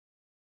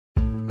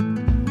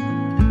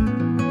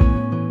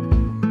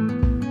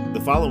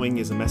following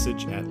is a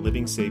message at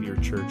Living Savior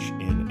Church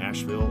in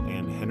Asheville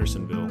and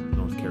Hendersonville,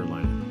 North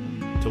Carolina.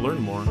 To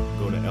learn more,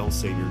 go to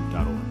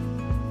lsavior.org.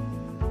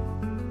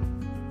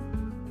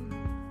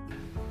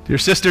 Dear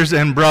sisters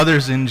and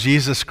brothers in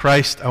Jesus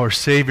Christ, our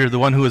Savior, the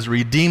one who has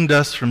redeemed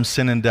us from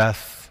sin and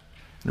death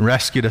and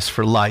rescued us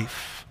for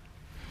life.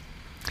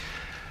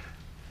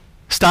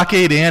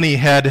 Stockade Annie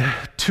had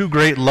two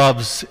great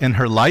loves in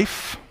her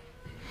life.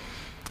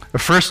 The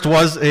first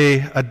was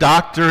a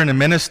doctor and a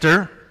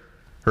minister,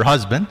 her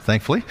husband,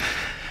 thankfully.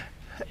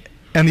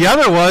 And the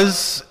other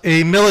was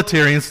a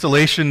military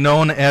installation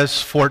known as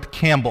Fort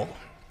Campbell.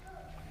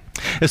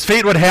 As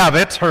fate would have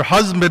it, her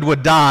husband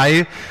would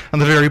die on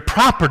the very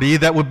property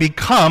that would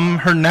become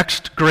her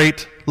next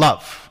great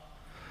love.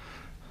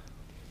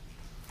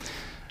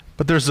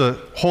 But there's a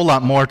whole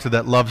lot more to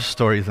that love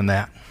story than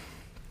that.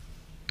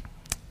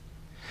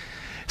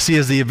 See,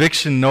 as the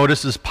eviction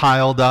notices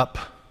piled up,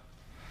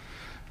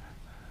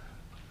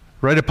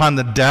 right upon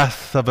the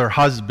death of her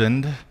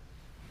husband,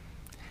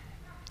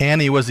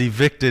 Annie was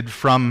evicted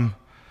from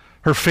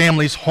her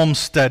family's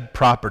homestead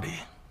property.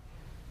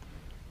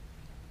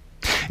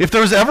 If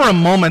there was ever a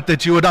moment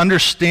that you would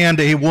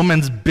understand a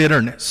woman's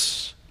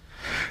bitterness,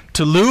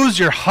 to lose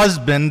your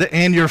husband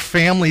and your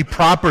family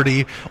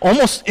property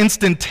almost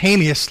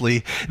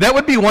instantaneously, that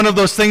would be one of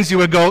those things you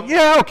would go,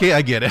 yeah, okay,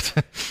 I get it,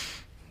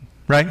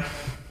 right?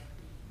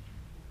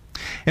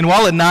 And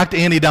while it knocked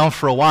Annie down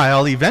for a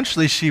while,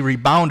 eventually she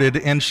rebounded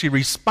and she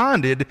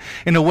responded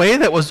in a way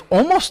that was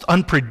almost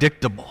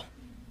unpredictable.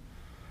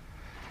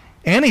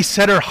 Annie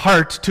set her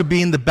heart to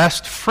being the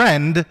best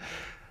friend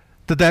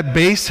that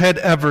base had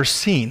ever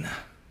seen.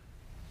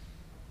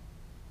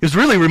 It was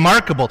really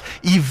remarkable.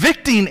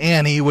 Evicting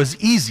Annie was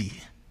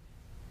easy.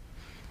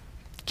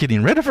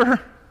 Getting rid of her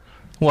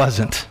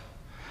wasn't.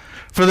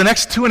 For the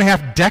next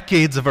 2.5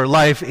 decades of her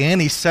life,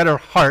 Annie set her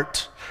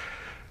heart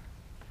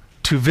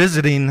to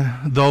visiting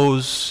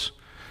those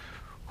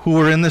who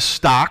were in the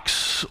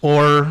stocks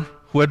or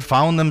who had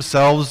found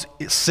themselves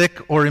sick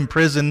or in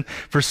prison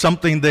for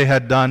something they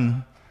had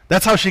done.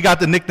 That's how she got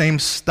the nickname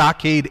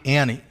Stockade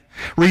Annie.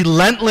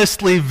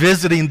 Relentlessly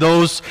visiting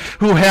those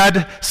who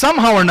had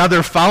somehow or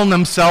another found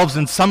themselves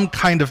in some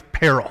kind of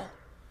peril.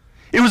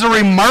 It was a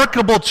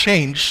remarkable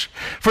change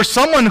for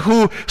someone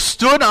who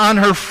stood on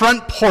her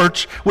front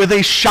porch with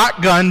a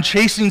shotgun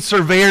chasing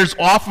surveyors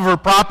off of her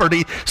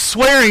property,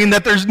 swearing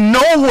that there's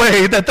no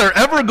way that they're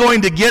ever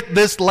going to get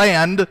this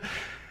land,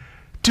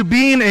 to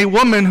being a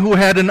woman who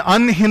had an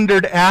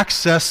unhindered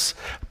access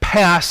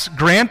pass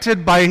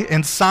granted by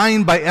and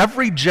signed by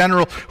every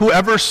general who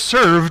ever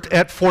served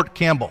at Fort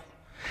Campbell.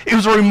 It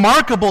was a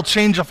remarkable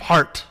change of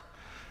heart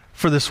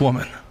for this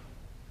woman.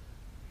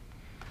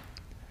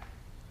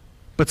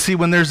 But see,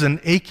 when there's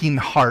an aching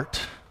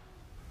heart,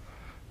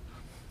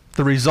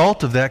 the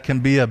result of that can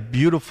be a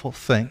beautiful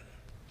thing.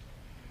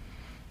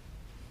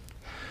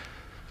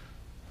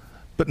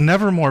 But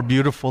never more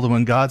beautiful than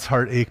when God's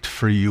heart ached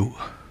for you.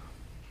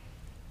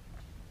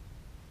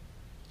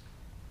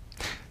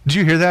 Did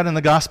you hear that in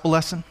the gospel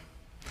lesson?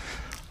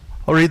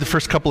 I'll read the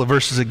first couple of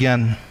verses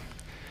again.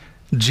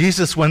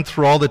 Jesus went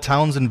through all the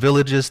towns and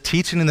villages,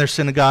 teaching in their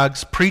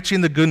synagogues,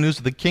 preaching the good news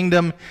of the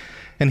kingdom,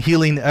 and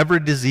healing every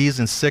disease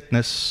and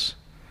sickness.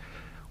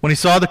 When he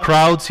saw the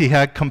crowds, he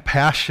had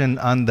compassion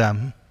on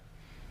them,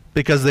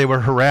 because they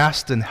were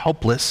harassed and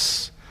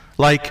helpless,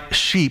 like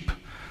sheep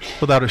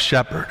without a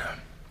shepherd.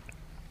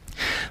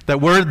 That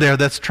word there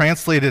that's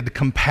translated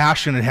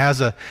compassion, it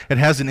has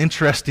an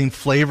interesting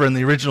flavor in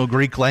the original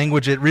Greek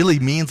language. It really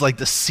means like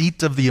the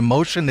seat of the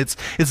emotion. It's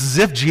as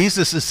if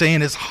Jesus is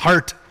saying his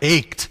heart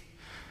ached.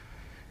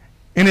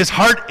 And his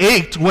heart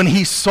ached when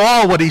he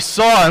saw what he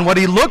saw, and when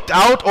he looked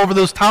out over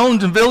those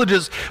towns and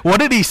villages, what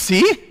did he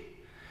see?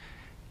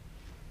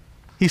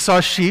 He saw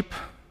sheep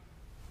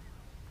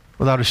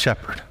without a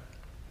shepherd.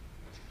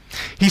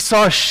 He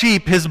saw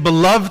sheep, his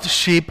beloved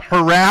sheep,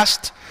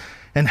 harassed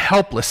and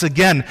helpless.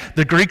 Again,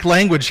 the Greek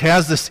language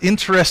has this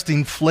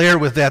interesting flair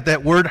with that.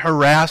 That word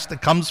harassed,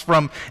 it comes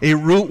from a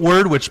root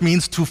word which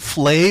means to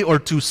flay or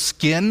to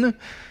skin.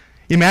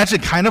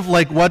 Imagine kind of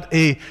like what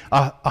a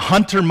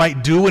hunter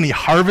might do when he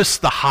harvests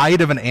the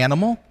hide of an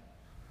animal.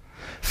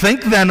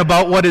 Think then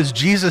about what is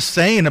Jesus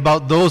saying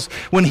about those,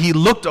 when he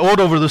looked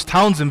out over those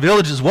towns and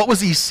villages, what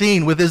was he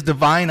seeing with his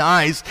divine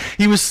eyes?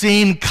 He was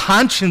seeing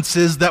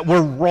consciences that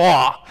were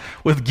raw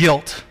with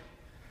guilt.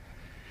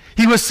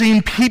 He was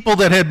seeing people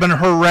that had been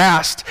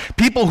harassed,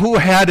 people who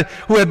had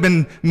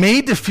been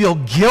made to feel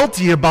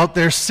guilty about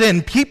their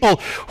sin, people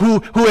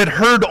who had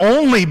heard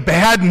only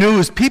bad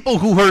news, people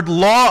who heard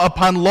law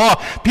upon law,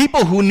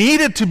 people who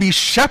needed to be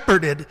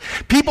shepherded,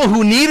 people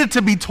who needed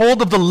to be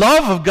told of the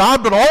love of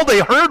God, but all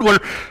they heard were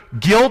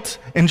guilt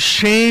and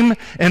shame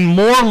and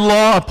more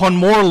law upon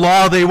more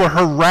law. They were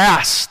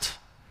harassed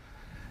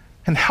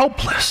and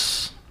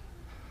helpless.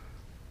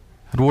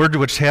 A word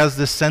which has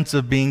this sense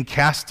of being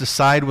cast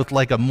aside with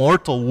like a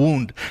mortal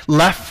wound,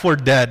 left for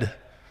dead.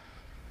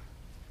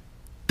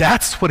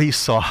 That's what he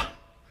saw.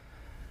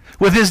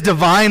 With his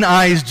divine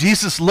eyes,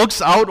 Jesus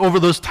looks out over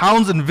those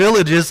towns and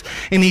villages,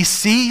 and he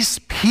sees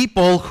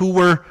people who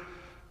were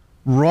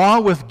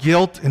raw with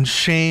guilt and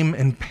shame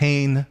and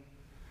pain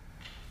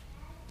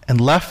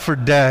and left for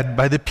dead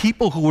by the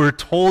people who were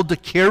told to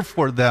care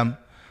for them.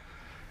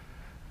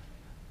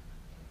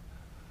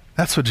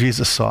 That's what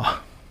Jesus saw.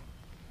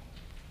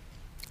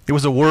 It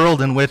was a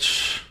world in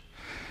which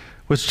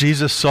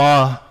Jesus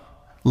saw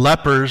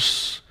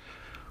lepers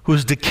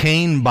whose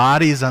decaying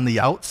bodies on the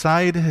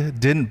outside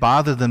didn't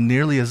bother them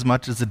nearly as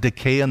much as the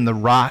decay and the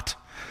rot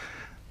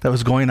that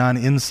was going on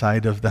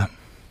inside of them.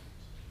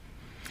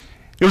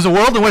 It was a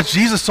world in which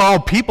Jesus saw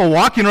people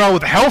walking around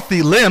with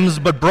healthy limbs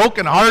but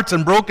broken hearts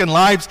and broken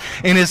lives,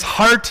 and his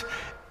heart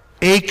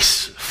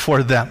aches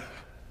for them.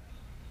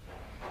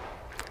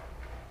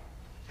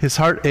 His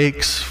heart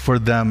aches for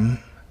them,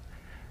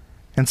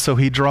 and so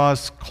he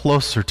draws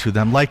closer to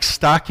them. Like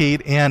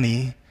Stockade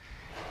Annie,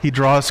 he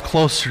draws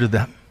closer to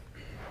them.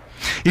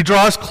 He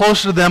draws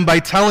closer to them by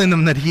telling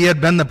them that he had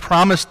been the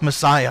promised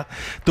Messiah,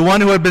 the one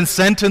who had been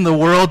sent in the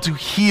world to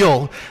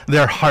heal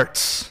their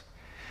hearts.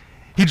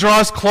 He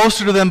draws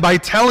closer to them by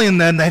telling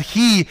them that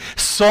he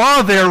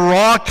saw their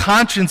raw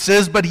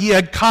consciences, but he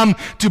had come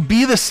to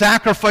be the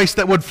sacrifice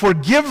that would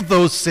forgive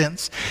those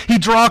sins. He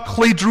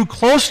drew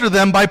closer to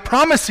them by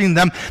promising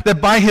them that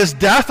by his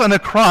death on the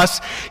cross,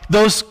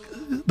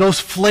 those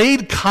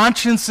flayed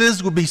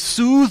consciences would be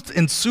soothed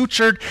and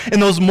sutured,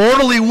 and those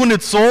mortally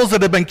wounded souls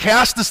that had been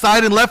cast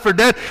aside and left for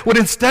dead would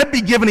instead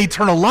be given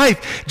eternal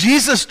life.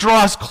 Jesus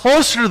draws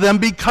closer to them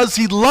because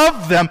he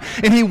loved them,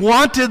 and he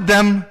wanted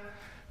them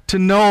to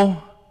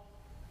know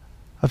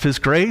of his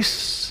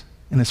grace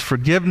and his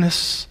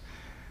forgiveness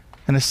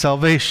and his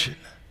salvation,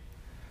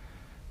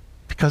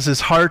 because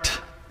his heart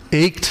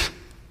ached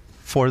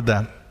for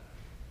them.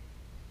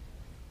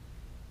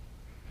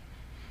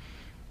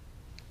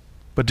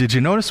 But did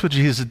you notice what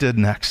Jesus did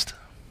next?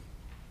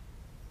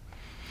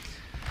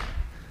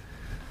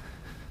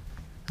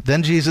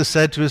 Then Jesus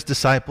said to his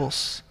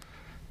disciples,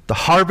 "The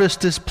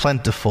harvest is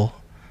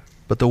plentiful,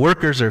 but the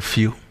workers are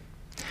few.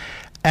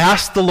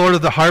 Ask the Lord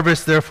of the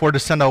harvest, therefore, to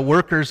send out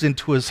workers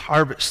into his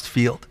harvest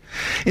field."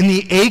 In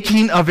the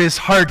aching of his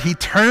heart, he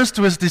turns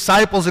to his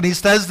disciples and he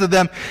says to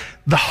them,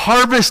 the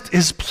harvest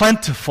is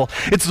plentiful.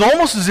 It's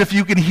almost as if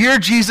you can hear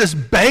Jesus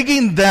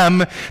begging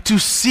them to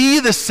see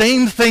the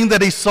same thing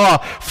that he saw,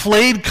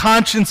 flayed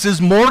consciences,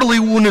 mortally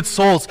wounded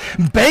souls,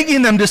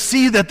 begging them to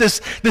see that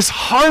this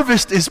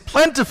harvest is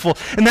plentiful,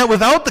 and that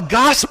without the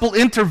gospel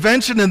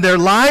intervention in their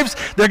lives,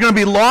 they're going to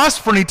be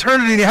lost for an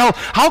eternity in hell.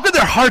 How could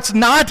their hearts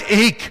not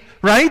ache,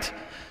 right?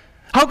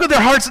 How could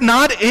their hearts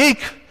not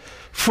ache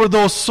for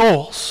those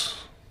souls?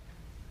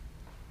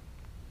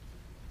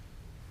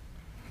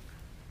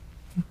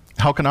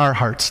 How can our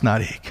hearts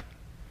not ache?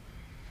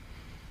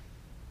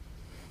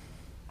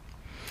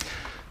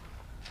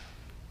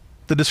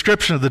 The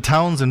description of the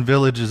towns and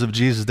villages of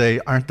Jesus' day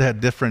aren't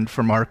that different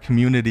from our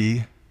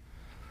community,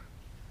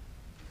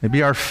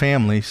 maybe our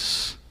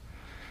families,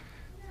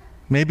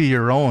 maybe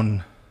your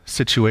own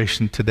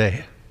situation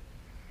today.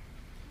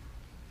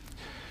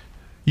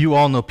 You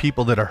all know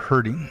people that are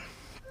hurting.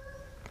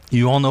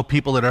 You all know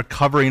people that are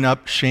covering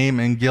up shame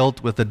and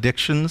guilt with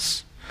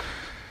addictions.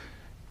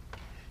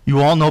 You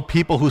all know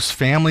people whose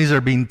families are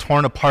being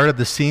torn apart at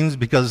the seams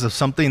because of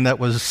something that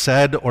was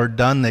said or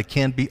done that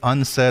can't be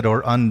unsaid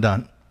or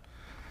undone.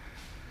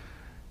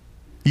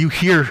 You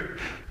hear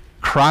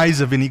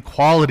cries of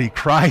inequality,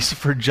 cries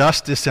for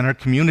justice in our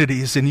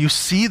communities, and you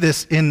see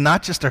this in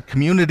not just our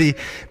community,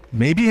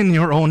 maybe in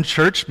your own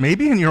church,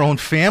 maybe in your own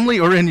family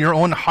or in your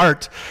own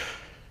heart.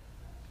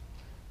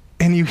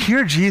 And you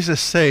hear Jesus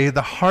say,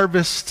 the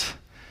harvest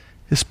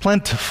is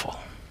plentiful.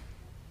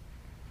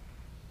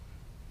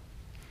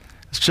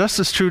 It's just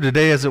as true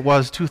today as it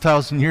was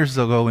 2,000 years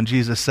ago when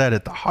Jesus said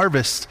it. The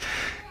harvest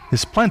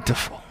is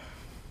plentiful.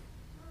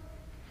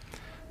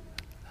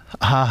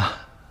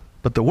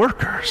 But the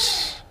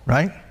workers,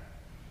 right?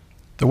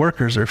 The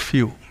workers are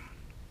few.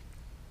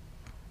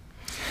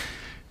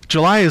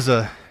 July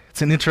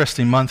it's an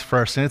interesting month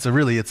for us, and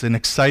it's an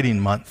exciting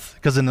month,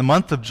 because in the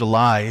month of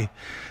July,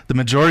 the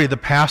majority of the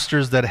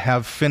pastors that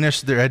have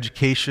finished their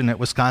education at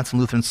Wisconsin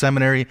Lutheran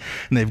Seminary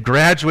and they've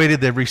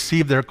graduated, they've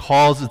received their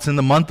calls, it's in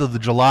the month of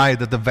July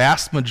that the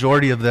vast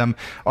majority of them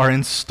are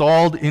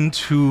installed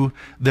into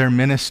their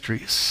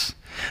ministries.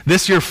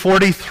 This year,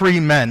 43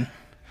 men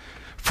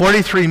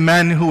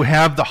who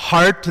have the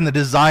heart and the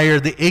desire,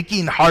 the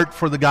aching heart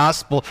for the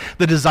gospel,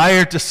 the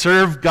desire to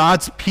serve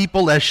God's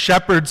people as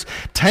shepherds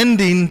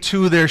tending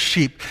to their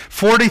sheep.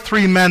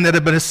 43 men that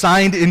have been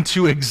assigned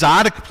into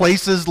exotic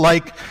places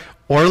like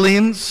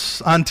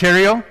Orleans,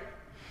 Ontario.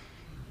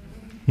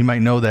 You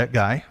might know that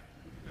guy.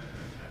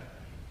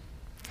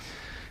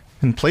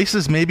 And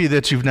places maybe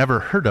that you've never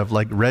heard of,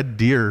 like Red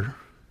Deer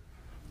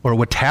or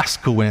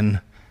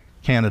Wetaskiwin,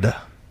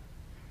 Canada.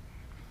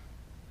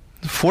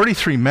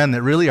 43 men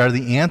that really are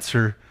the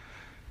answer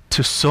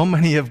to so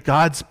many of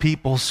God's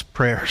people's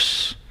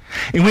prayers.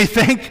 And we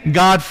thank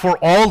God for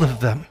all of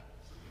them.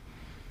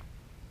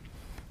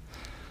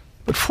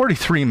 But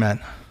 43 men.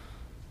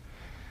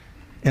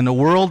 in a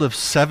world of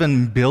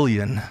 7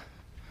 billion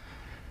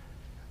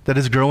that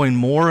is growing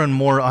more and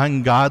more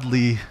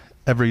ungodly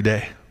every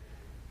day.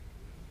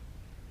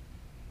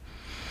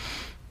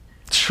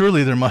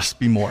 Surely there must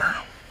be more.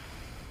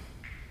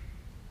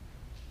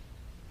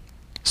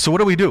 So what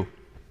do we do?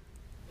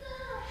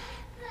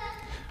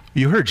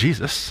 You heard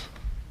Jesus,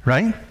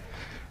 right?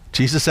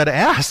 Jesus said,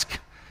 ask.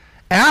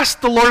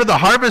 Ask the Lord of the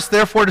harvest,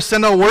 therefore, to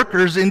send out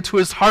workers into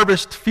his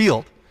harvest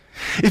field.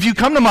 If you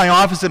come to my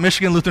office at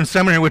Michigan Lutheran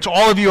Seminary, which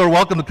all of you are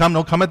welcome to come,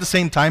 don't come at the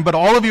same time, but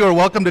all of you are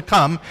welcome to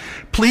come,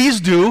 please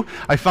do.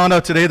 I found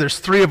out today there's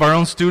 3 of our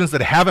own students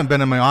that haven't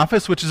been in my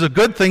office, which is a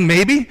good thing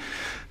maybe,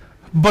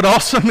 but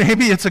also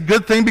maybe it's a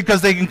good thing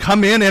because they can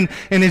come in and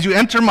as you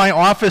enter my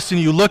office and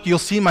you look, you'll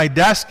see my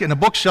desk and a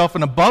bookshelf,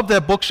 and above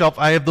that bookshelf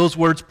I have those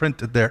words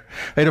printed there.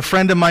 I had a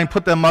friend of mine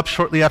put them up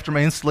shortly after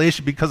my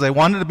installation because I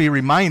wanted to be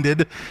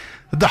reminded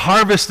that the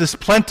harvest is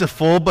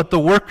plentiful, but the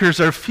workers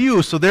are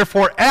few, so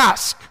therefore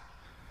ask.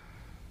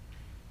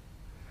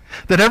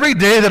 That every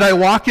day that I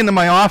walk into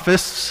my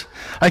office,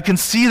 I can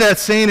see that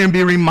saying and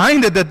be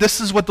reminded that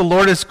this is what the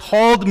Lord has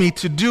called me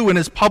to do in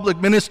his public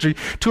ministry,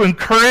 to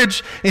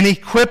encourage and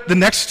equip the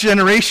next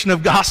generation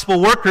of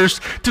gospel workers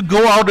to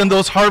go out in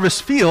those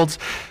harvest fields.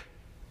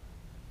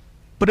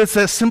 But it's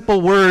that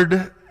simple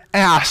word,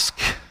 ask,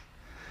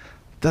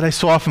 that I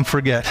so often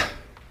forget.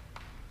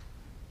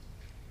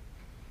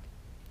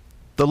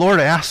 The Lord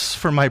asks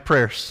for my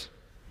prayers,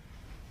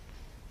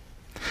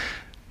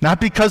 not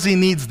because he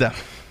needs them.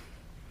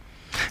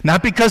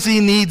 Not because he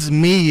needs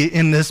me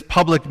in this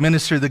public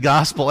ministry of the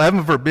gospel.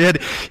 Heaven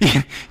forbid.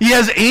 He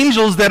has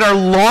angels that are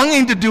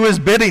longing to do his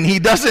bidding. He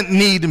doesn't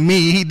need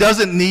me. He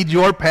doesn't need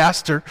your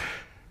pastor.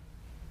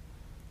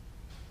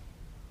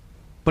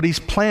 But he's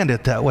planned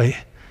it that way.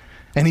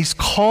 And he's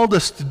called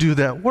us to do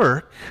that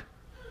work.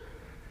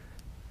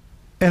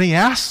 And he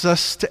asks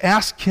us to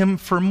ask him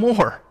for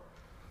more.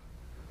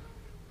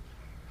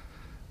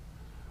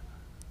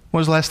 When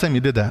was the last time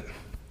you did that?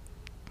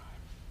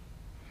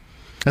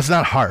 It's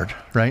not hard,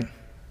 right?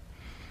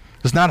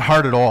 It's not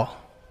hard at all.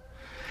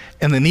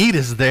 And the need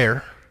is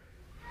there.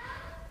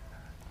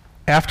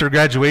 After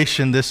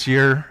graduation this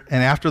year,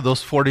 and after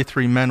those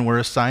 43 men were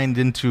assigned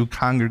into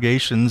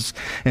congregations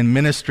and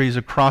ministries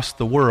across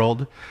the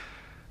world,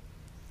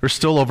 there's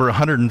still over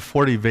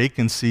 140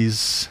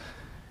 vacancies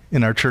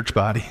in our church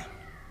body.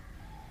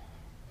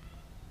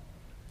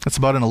 That's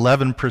about an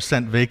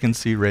 11%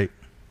 vacancy rate.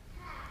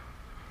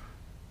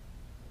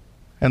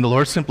 And the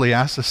Lord simply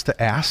asks us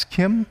to ask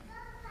him.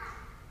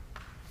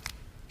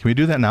 Can we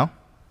do that now?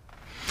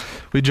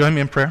 Will you join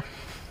me in prayer?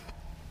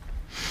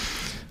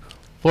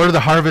 Lord of the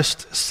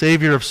harvest,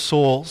 Savior of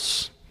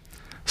souls,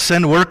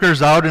 send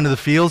workers out into the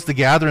fields to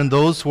gather in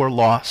those who are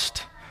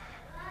lost,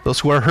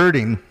 those who are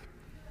hurting,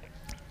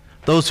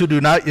 those who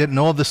do not yet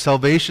know of the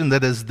salvation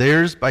that is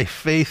theirs by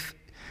faith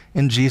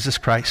in Jesus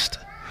Christ.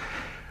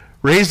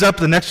 Raise up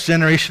the next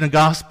generation of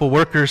gospel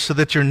workers so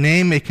that your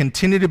name may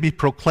continue to be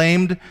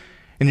proclaimed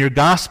and your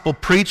gospel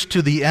preached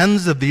to the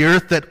ends of the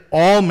earth, that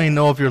all may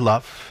know of your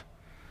love.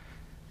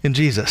 In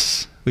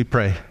Jesus, we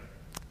pray.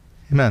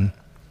 Amen.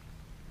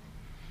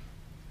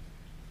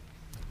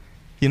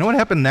 You know what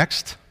happened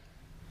next?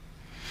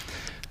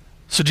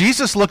 So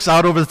Jesus looks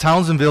out over the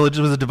towns and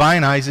villages with his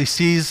divine eyes. He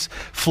sees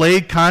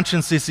flayed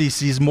consciences. He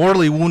sees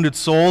mortally wounded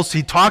souls.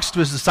 He talks to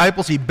his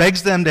disciples. He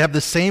begs them to have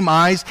the same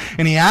eyes.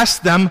 And he asks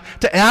them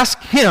to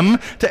ask him,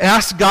 to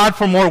ask God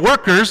for more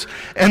workers.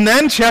 And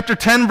then chapter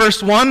 10,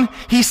 verse 1,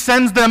 he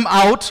sends them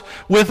out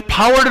with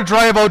power to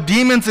drive out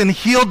demons and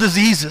heal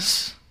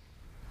diseases.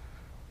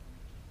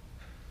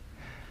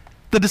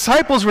 The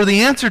disciples were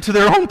the answer to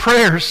their own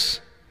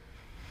prayers.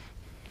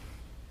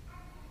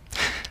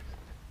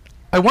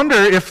 I wonder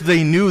if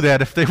they knew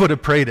that, if they would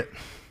have prayed it.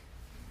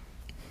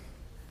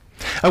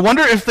 I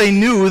wonder if they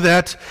knew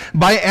that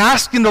by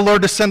asking the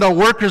Lord to send out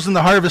workers in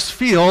the harvest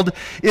field,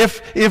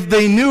 if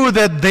they knew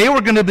that they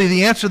were going to be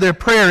the answer to their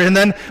prayer, and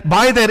then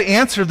by that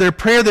answer of their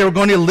prayer, they were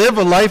going to live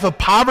a life of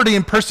poverty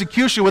and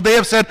persecution, would they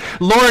have said,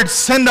 Lord,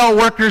 send out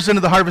workers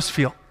into the harvest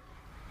field?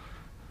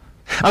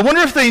 I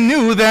wonder if they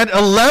knew that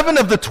 11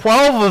 of the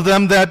 12 of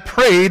them that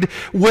prayed,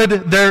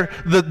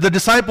 the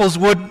disciples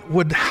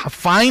would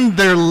find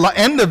their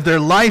end of their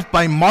life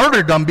by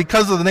martyrdom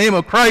because of the name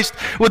of Christ.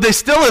 Would they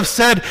still have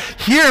said,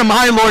 here am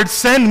I, Lord,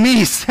 send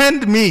me,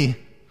 send me?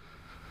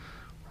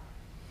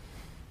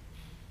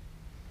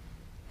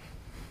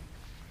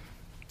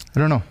 I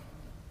don't know.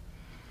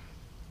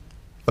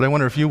 But I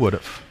wonder if you would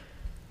have,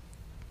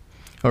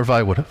 or if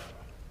I would have.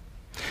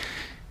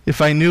 If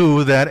I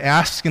knew that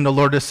asking the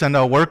Lord to send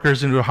out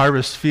workers into a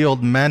harvest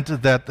field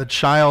meant that the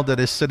child that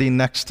is sitting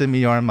next to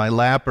me or on my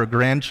lap, or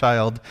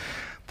grandchild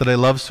that I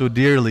love so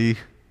dearly,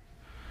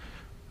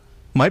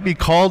 might be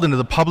called into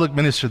the public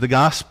ministry of the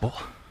gospel.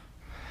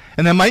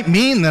 And that might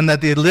mean then that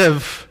they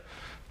live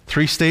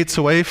 3 states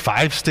away,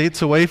 5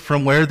 states away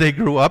from where they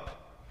grew up.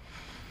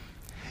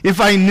 If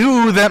I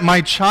knew that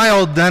my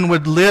child then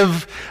would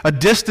live a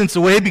distance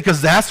away because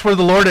that's where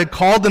the Lord had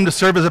called them to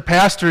serve as a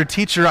pastor or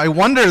teacher, I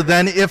wonder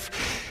then if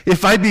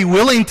If I'd be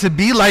willing to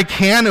be like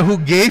Hannah who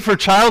gave her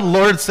child, the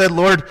Lord said,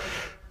 Lord,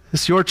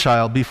 it's your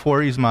child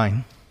before he's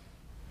mine.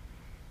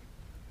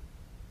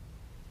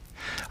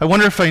 I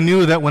wonder if I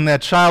knew that when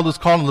that child was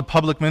called into the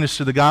public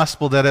ministry of the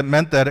gospel, that it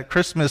meant that at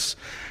Christmas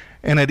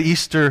and at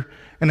Easter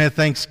and at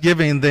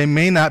Thanksgiving, they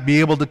may not be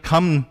able to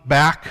come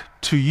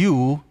back to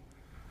you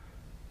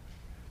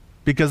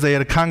because they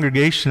had a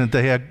congregation that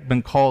they had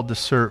been called to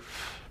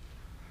serve,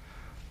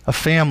 a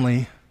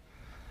family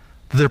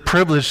that they're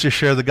privileged to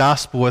share the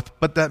gospel with,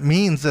 but that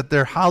means that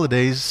their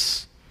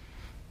holidays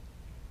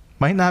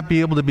might not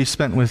be able to be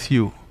spent with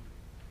you.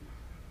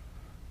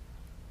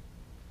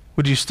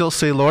 Would you still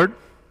say, Lord,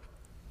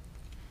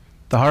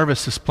 the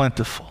harvest is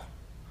plentiful,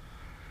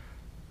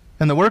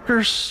 and the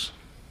workers,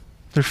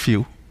 they're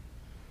few.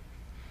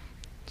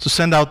 So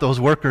send out those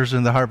workers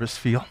in the harvest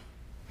field.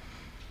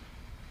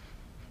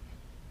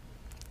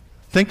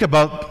 Think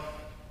about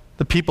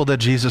the people that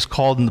Jesus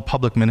called in the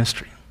public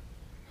ministry.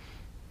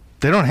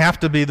 They don't have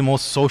to be the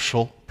most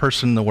social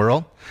person in the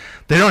world.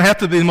 They don't have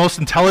to be the most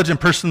intelligent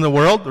person in the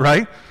world,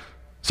 right?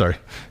 Sorry.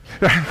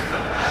 They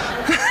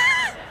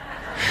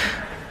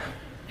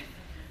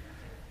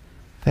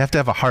have to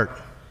have a heart,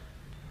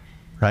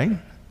 right?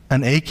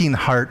 An aching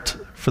heart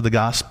for the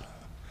gospel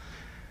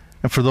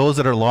and for those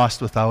that are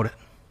lost without it.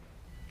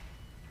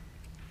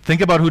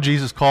 Think about who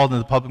Jesus called in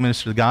the public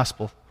ministry of the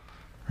gospel,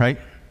 right?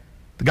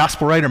 The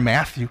gospel writer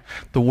Matthew,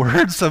 the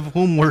words of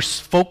whom we're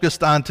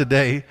focused on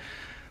today,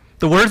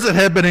 the words that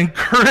have been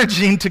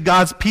encouraging to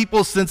God's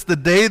people since the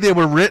day they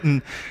were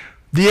written.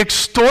 The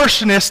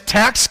extortionist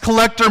tax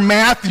collector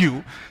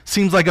Matthew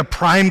seems like a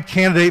prime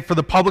candidate for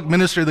the public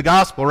ministry of the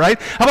gospel, right?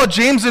 How about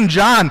James and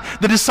John,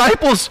 the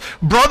disciples'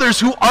 brothers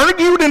who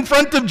argued in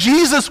front of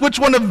Jesus which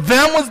one of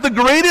them was the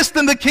greatest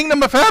in the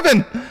kingdom of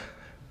heaven,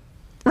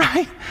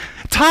 right?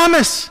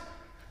 Thomas,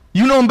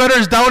 you know him better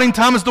as Doubting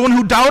Thomas, the one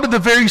who doubted the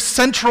very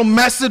central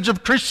message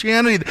of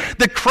Christianity,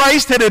 that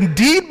Christ had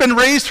indeed been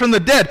raised from the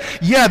dead.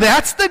 Yeah,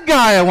 that's the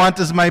guy I want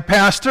as my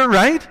pastor,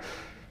 right?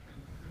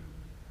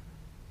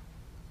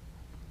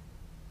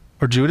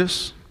 Or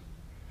Judas,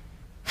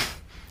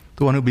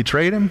 the one who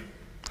betrayed him.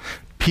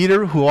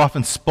 Peter, who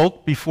often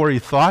spoke before he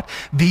thought.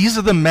 These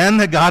are the men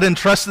that God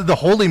entrusted the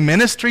holy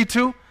ministry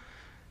to.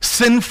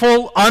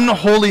 Sinful,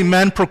 unholy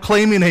men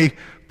proclaiming a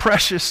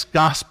precious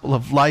gospel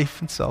of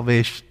life and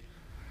salvation.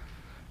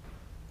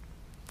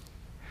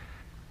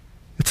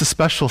 It's a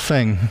special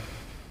thing,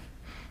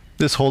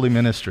 this holy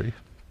ministry.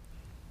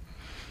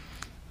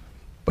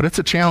 But it's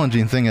a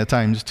challenging thing at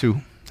times too,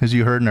 as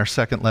you heard in our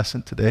second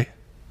lesson today.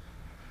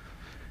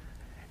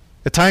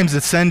 At times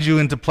it sends you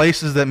into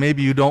places that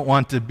maybe you don't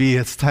want to be.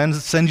 At times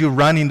it sends you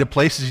running to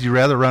places you'd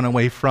rather run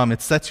away from.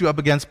 It sets you up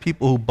against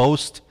people who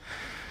boast.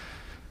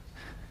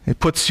 It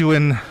puts you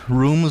in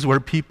rooms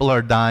where people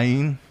are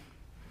dying.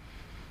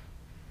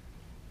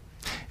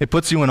 It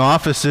puts you in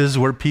offices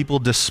where people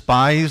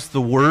despise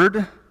the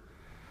word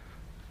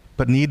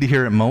but need to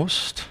hear it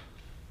most.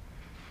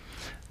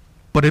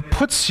 But it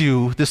puts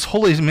you, this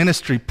holy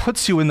ministry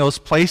puts you in those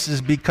places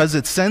because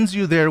it sends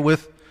you there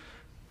with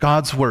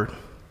God's word.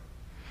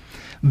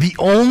 The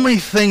only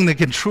thing that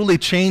can truly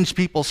change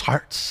people's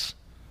hearts.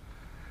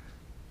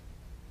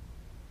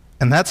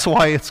 And that's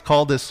why it's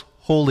called this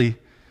holy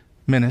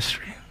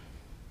ministry.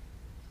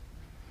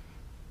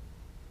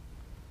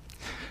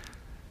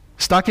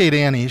 Stockade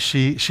Annie,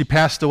 she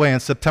passed away on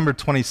September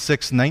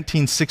 26,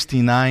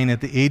 1969 at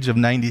the age of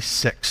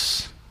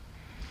 96.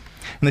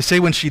 And they say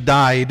when she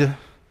died,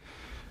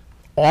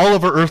 all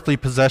of her earthly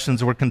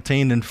possessions were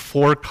contained in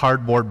 4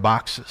 cardboard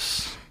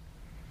boxes.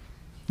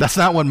 That's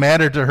not what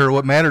mattered to her.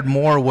 What mattered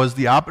more was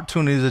the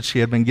opportunities that she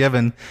had been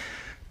given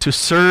to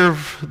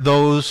serve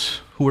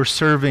those who were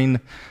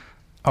serving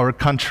our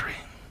country.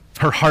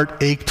 Her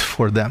heart ached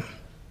for them.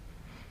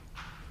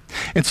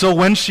 And so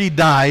when she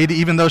died,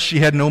 even though she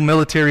had no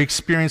military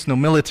experience, no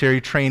military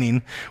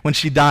training, when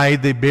she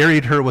died, they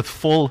buried her with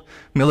full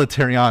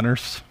military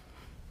honors.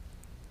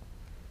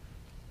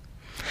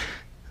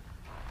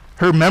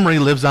 Her memory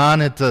lives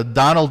on at the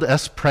Donald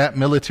S. Pratt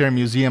Military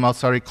Museum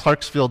outside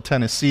Clarksville,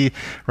 Tennessee,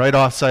 right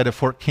outside of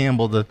Fort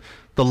Campbell, the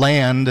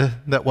land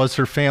that was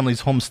her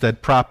family's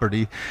homestead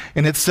property.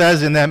 And it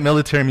says in that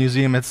military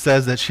museum, it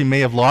says that she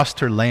may have lost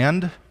her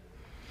land,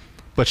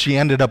 but she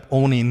ended up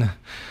owning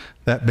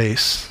that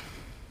base.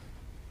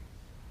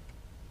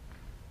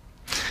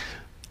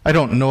 I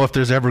don't know if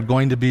there's ever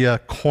going to be a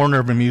corner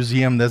of a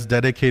museum that's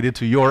dedicated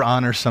to your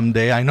honor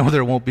someday. I know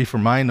there won't be for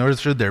mine, nor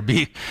should there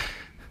be.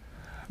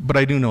 But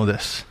I do know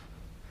this,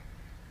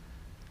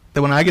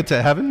 that when I get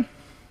to heaven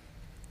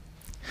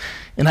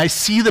and I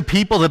see the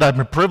people that I've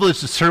been privileged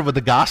to serve with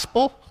the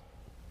gospel,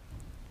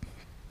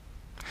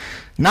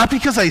 not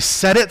because I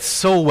said it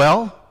so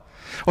well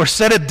or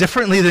said it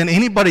differently than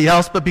anybody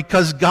else, but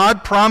because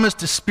God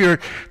promised His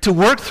Spirit to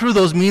work through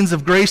those means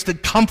of grace to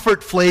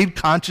comfort flayed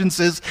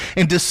consciences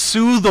and to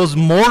soothe those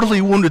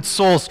mortally wounded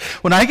souls.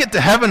 When I get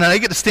to heaven and I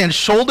get to stand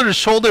shoulder to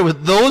shoulder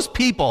with those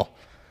people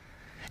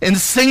and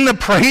sing the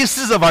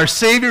praises of our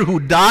Savior who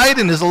died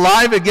and is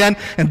alive again,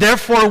 and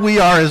therefore we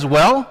are as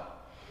well,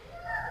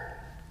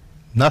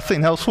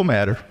 Nothing else will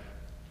matter.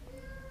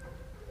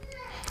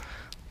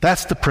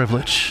 That's the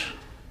privilege.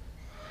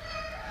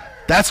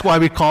 That's why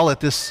we call it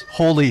this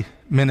holy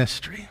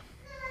ministry.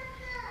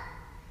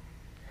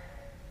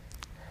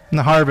 And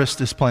the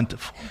harvest is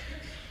plentiful.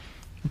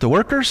 The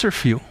workers are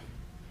few.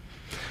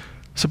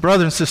 So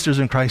brothers and sisters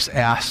in Christ,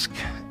 ask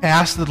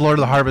that the Lord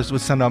of the harvest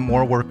would send out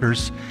more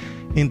workers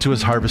into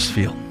his harvest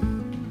field.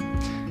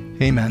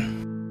 Amen.